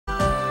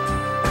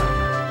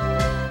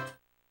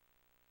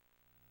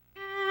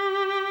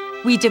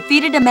We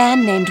defeated a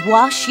man named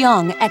Hua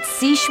Xiong at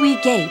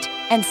Sishui Gate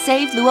and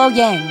saved Luo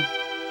Yang.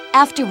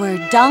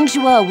 Afterward, Dong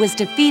Zhuo was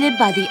defeated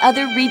by the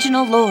other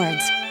regional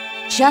lords.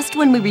 Just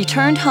when we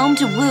returned home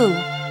to Wu,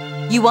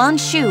 Yuan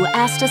Shu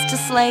asked us to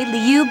slay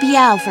Liu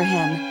Biao for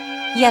him.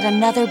 Yet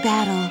another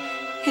battle.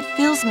 It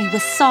fills me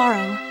with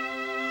sorrow.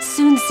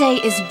 Sun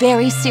Ce is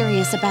very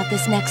serious about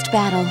this next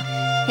battle.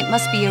 It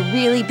must be a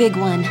really big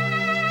one.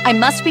 I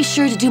must be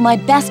sure to do my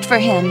best for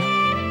him.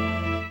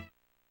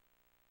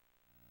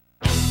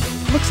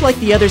 Looks like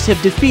the others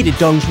have defeated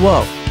Dong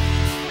Zhuo.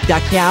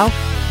 Qiao,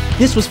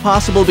 this was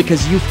possible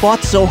because you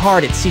fought so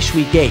hard at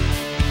Sishui Gate.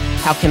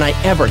 How can I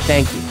ever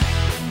thank you?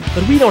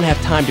 But we don't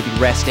have time to be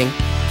resting.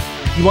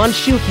 Yuan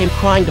Shu came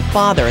crying to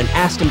Father and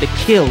asked him to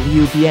kill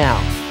Liu Biao.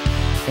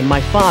 And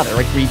my father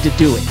agreed to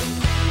do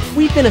it.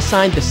 We've been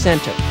assigned the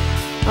center.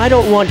 I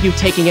don't want you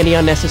taking any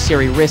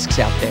unnecessary risks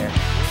out there.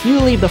 You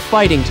leave the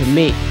fighting to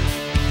me.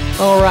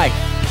 All right,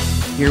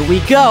 here we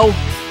go.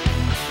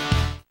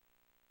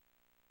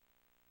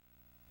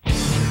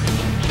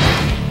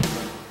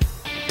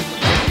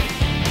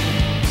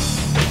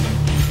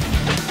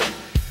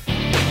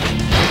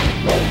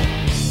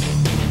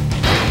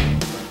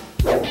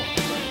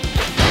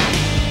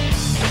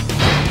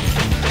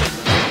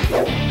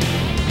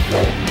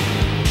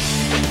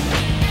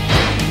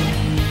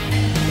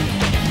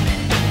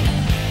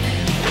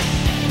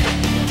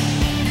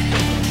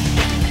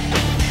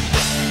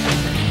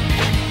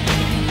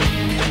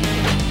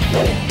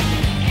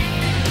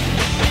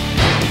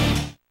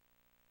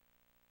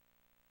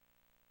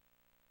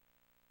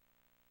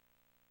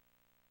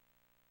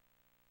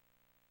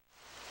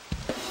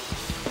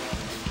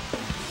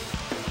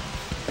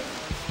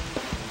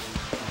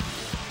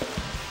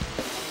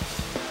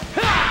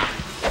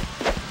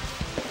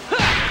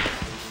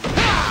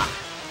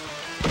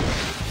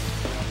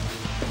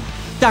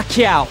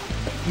 Qiao,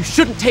 you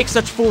shouldn't take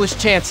such foolish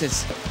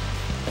chances.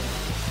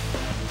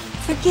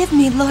 Forgive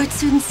me, Lord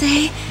Sun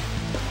Ce.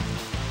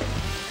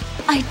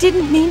 I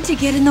didn't mean to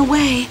get in the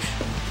way.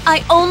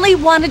 I only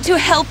wanted to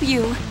help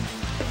you.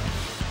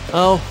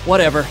 Oh,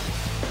 whatever.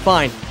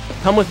 Fine,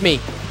 come with me.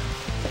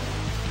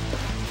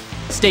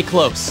 Stay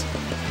close.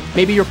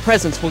 Maybe your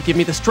presence will give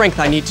me the strength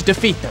I need to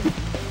defeat them.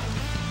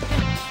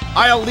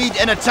 I'll lead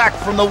an attack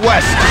from the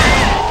west.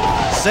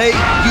 Say,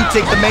 you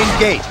take the main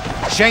gate.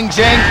 Shang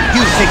Zhang,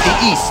 you take the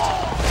east.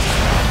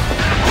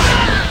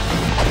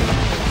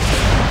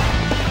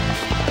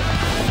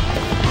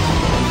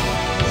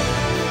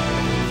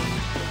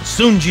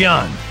 Sun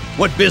Jian,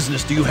 what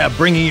business do you have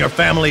bringing your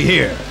family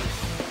here?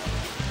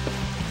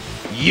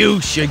 You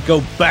should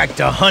go back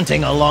to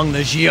hunting along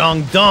the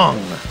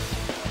Jiangdong.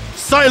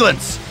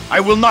 Silence! I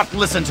will not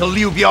listen to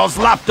Liu Biao's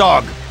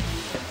lapdog.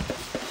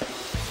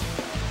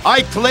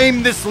 I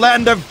claim this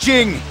land of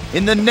Jing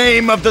in the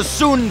name of the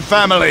Sun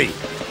family.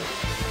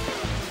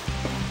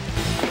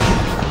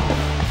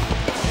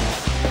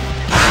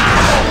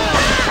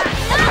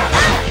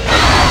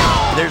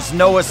 There's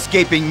no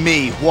escaping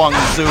me, Huang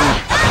Zu.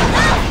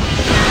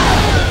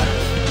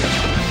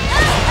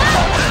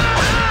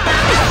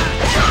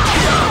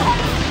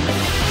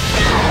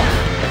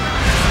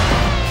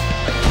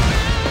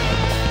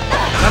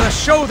 Let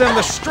us show them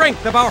the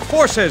strength of our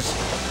forces.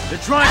 They're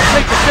trying to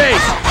take the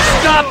base.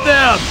 Stop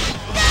them!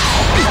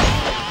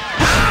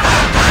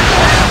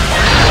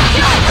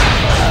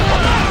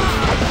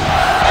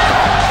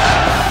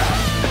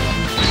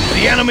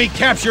 The enemy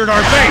captured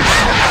our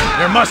base.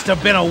 There must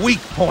have been a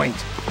weak point.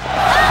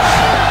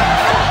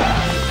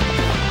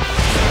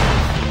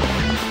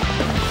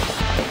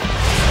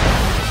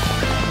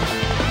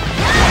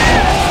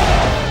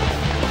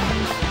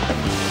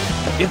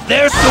 If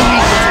they're so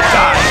eager to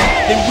die,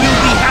 then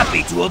we'll be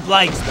happy to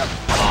oblige them.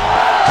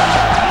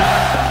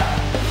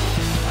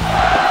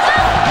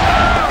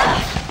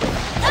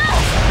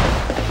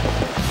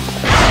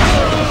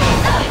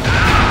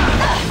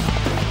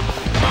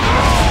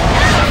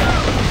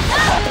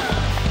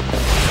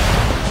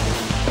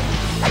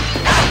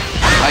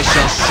 I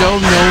shall show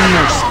no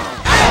mercy.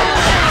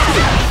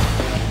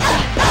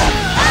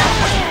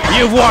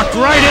 You've walked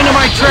right into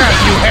my trap,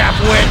 you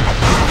half-wit!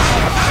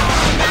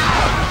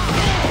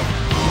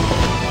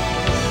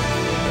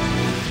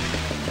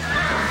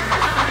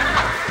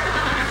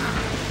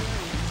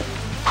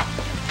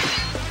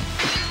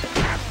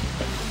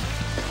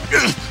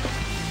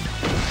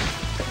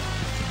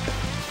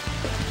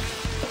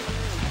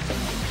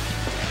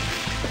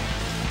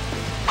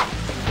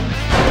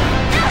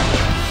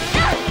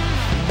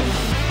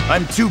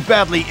 I'm too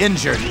badly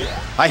injured.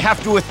 I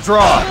have to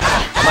withdraw.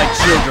 My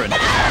children,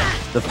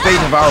 the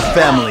fate of our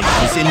family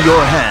is in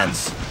your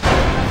hands.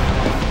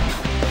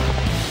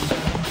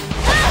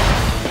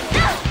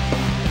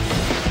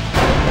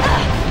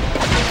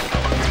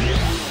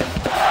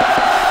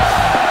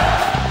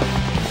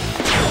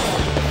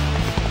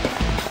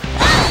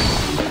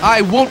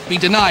 I won't be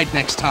denied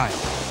next time.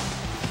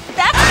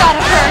 That's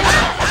gotta hurt!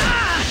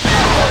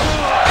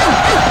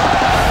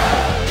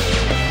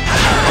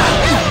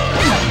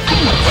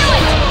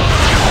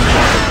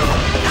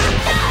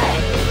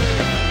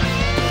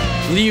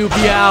 Liu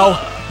Biao,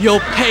 You'll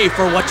pay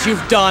for what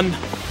you've done.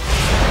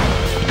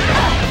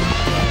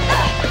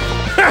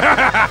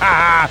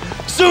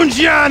 Sun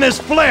Jian has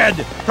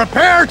fled!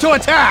 Prepare to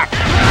attack!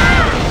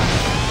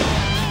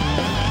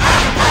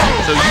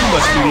 So you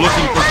must be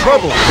looking for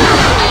trouble.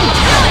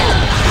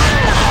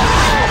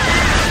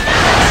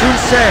 Sun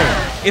Ce,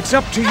 it's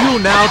up to you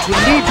now to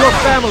lead your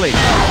family.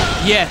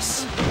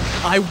 Yes,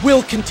 I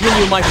will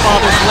continue my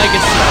father's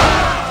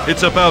legacy.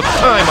 It's about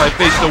time I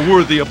faced a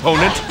worthy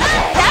opponent.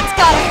 That's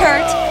gotta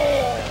hurt!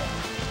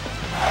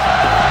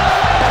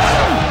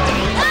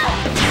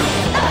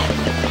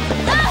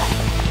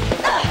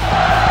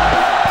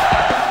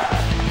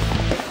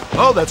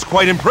 Oh, that's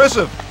quite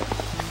impressive.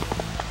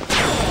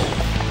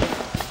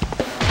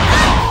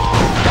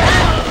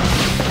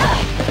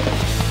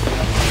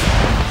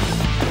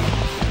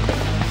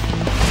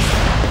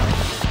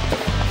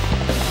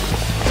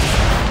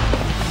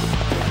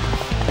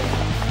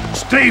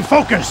 Stay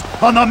focused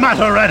on the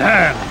matter at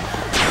hand.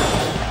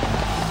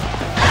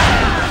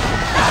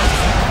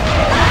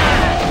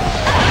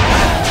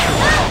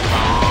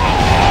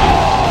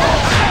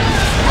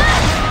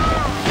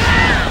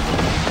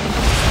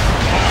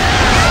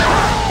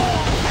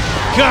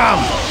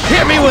 Come,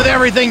 hit me with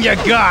everything you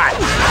got!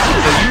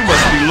 So you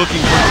must be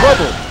looking for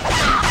trouble.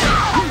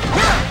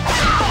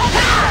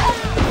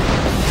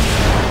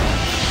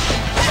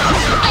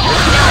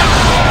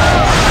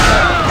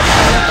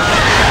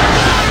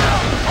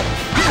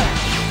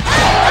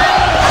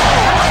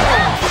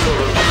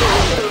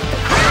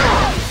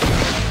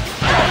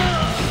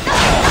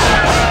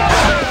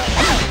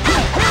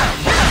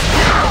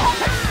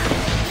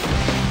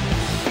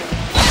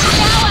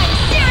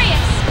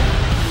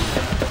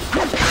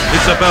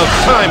 It's about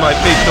time I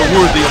faced a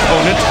worthy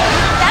opponent.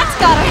 That's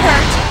gotta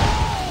hurt!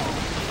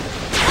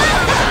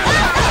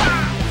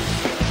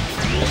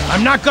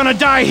 I'm not gonna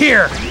die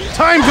here!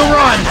 Time to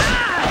run!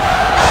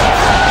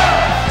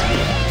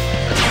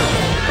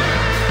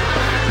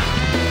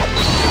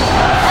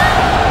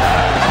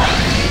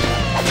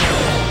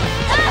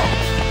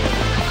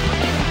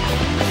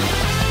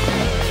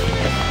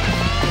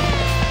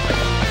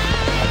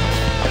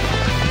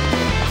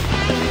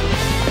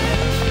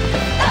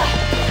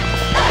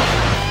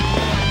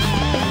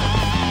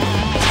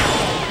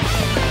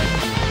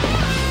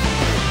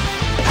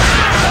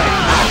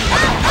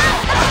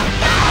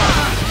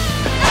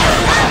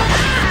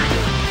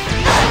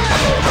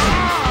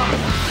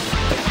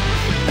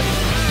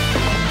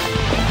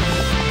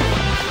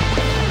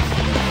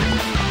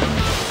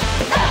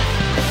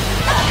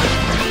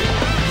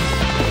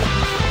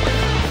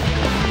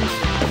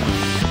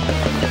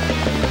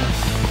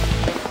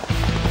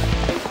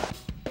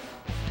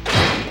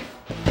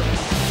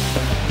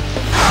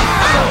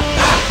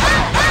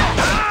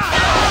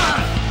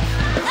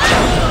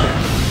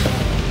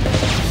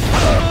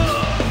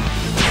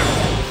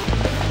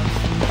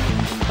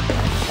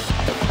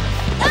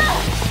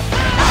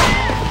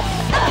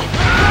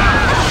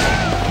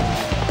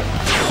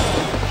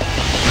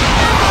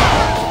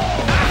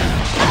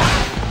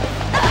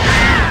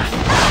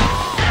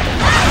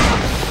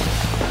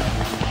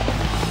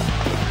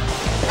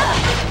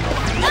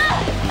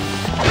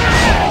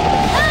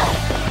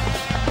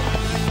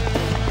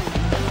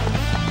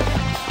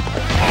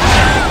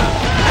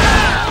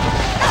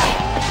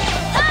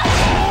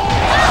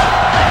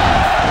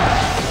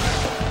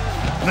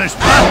 This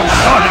battle's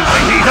starting to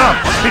heat up!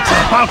 It's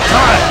about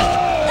time!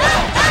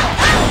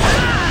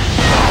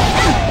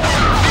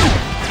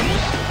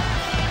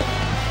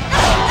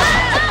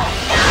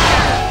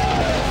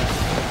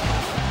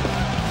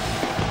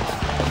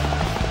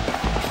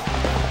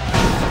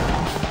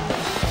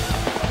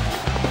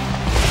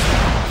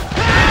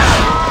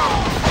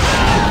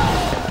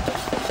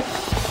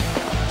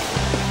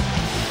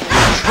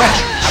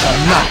 Treachery shall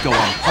not go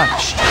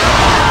unpunished.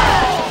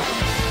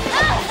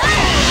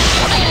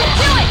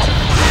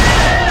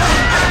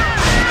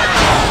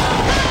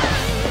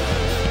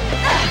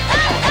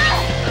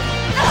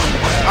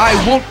 I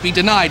won't be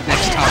denied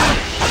next time.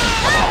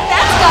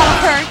 That's gotta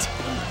hurt!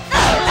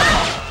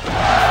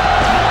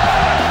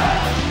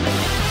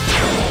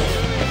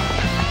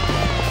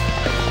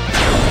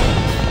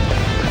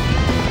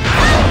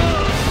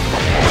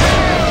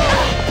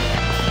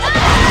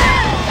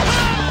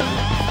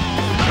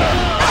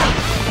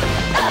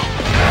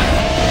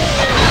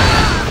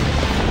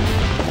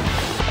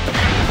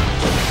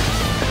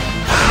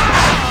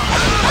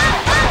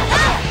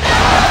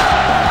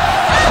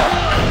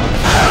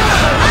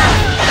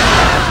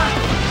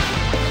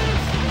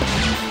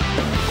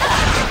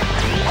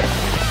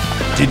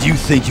 Did you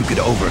think you could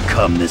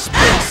overcome this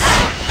place?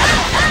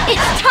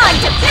 It's time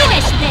to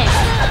finish this!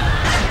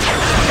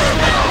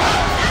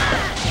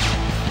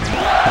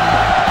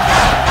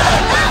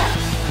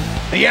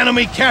 The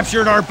enemy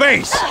captured our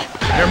base!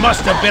 There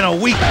must have been a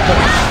weak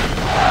point!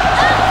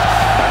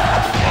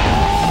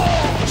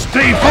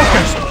 Stay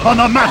focused on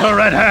the matter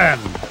at hand!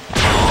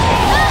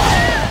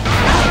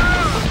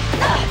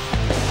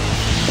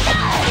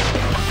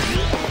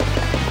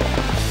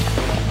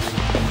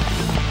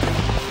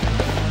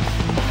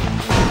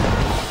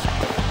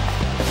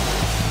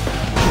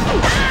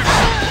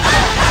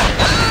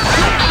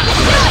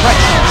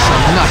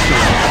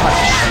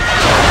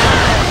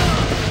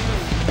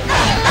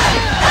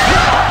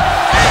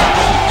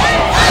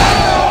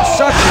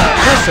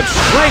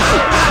 impressive strength!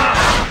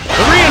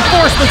 The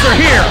reinforcements are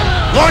here!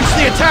 Launch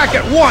the attack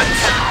at once!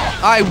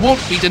 I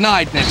won't be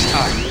denied next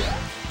time.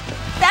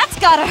 That's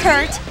gotta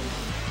hurt!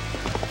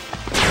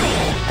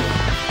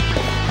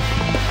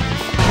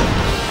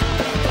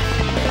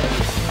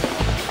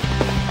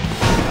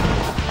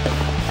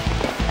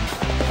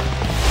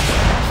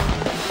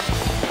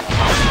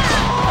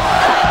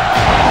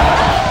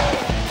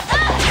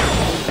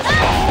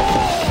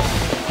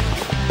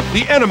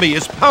 The enemy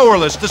is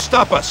powerless to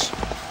stop us.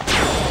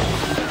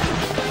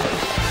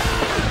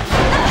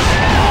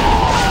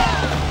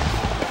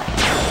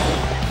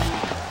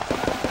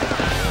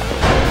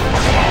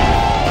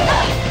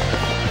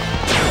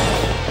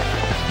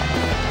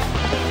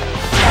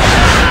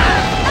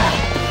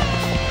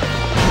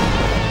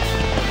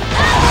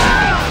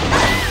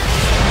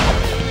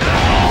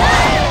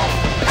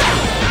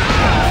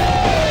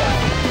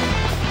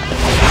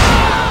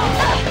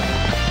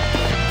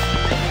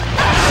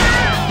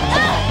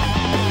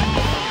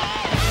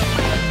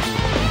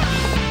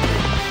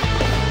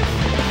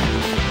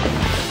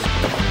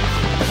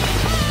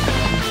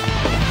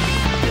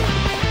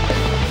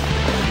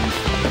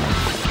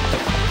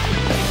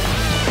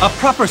 A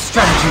proper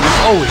strategy will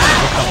always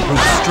look up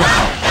brute strength.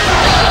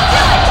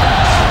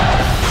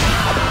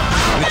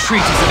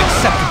 Retreat is an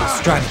acceptable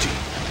strategy.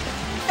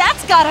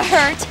 That's gotta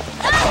hurt!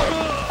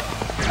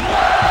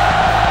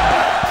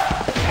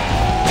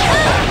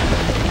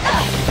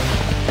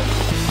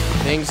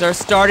 Things are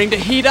starting to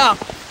heat up.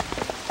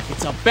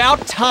 It's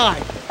about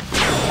time.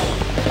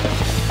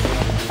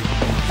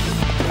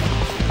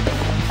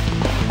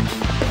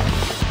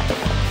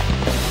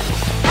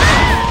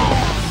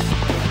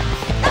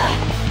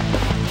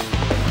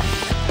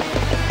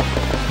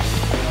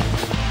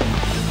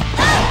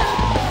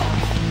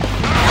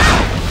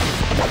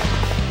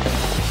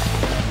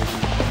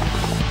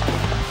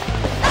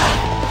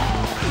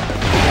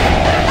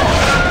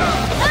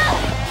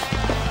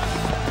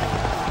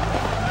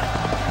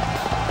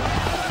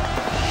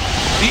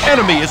 The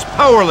enemy is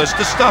powerless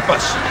to stop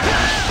us.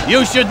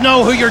 You should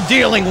know who you're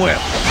dealing with!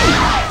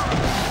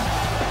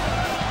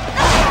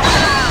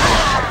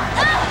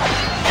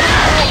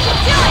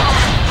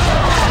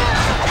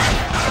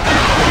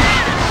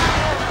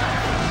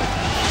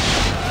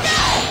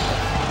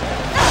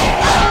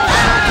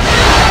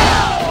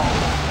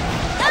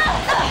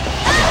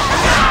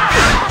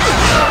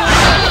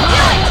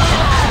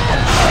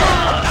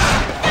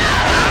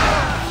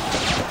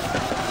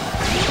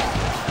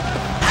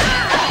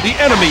 The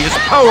enemy is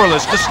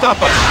powerless to stop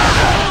us.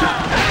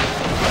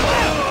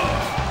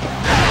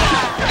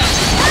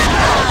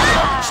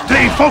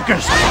 Stay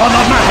focused on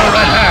the matter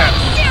at hand.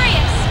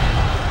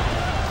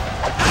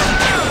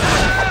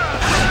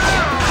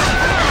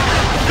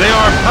 They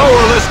are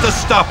powerless to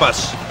stop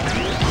us.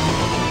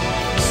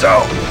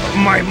 So,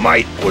 my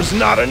might was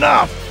not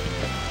enough.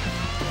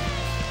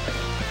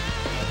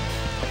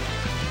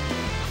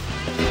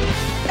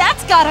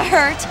 That's gotta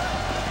hurt!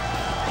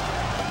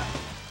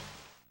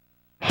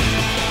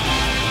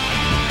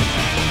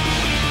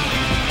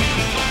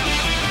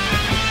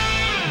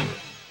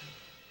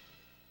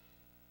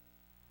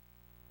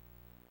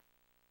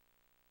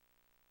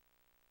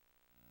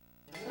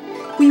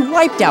 We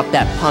wiped out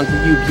that punk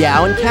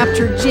Qiao and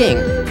captured Jing.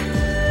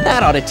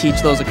 That ought to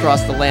teach those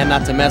across the land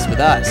not to mess with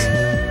us.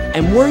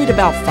 I'm worried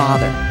about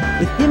Father.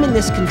 With him in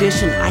this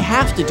condition, I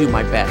have to do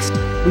my best.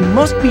 We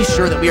must be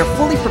sure that we are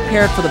fully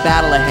prepared for the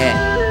battle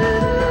ahead.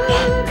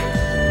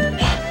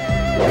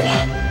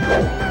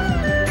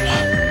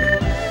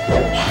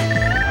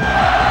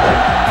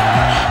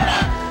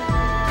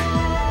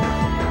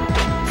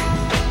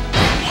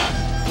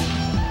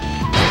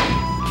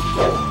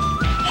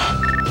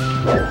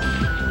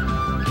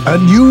 A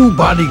new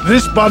body.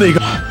 This body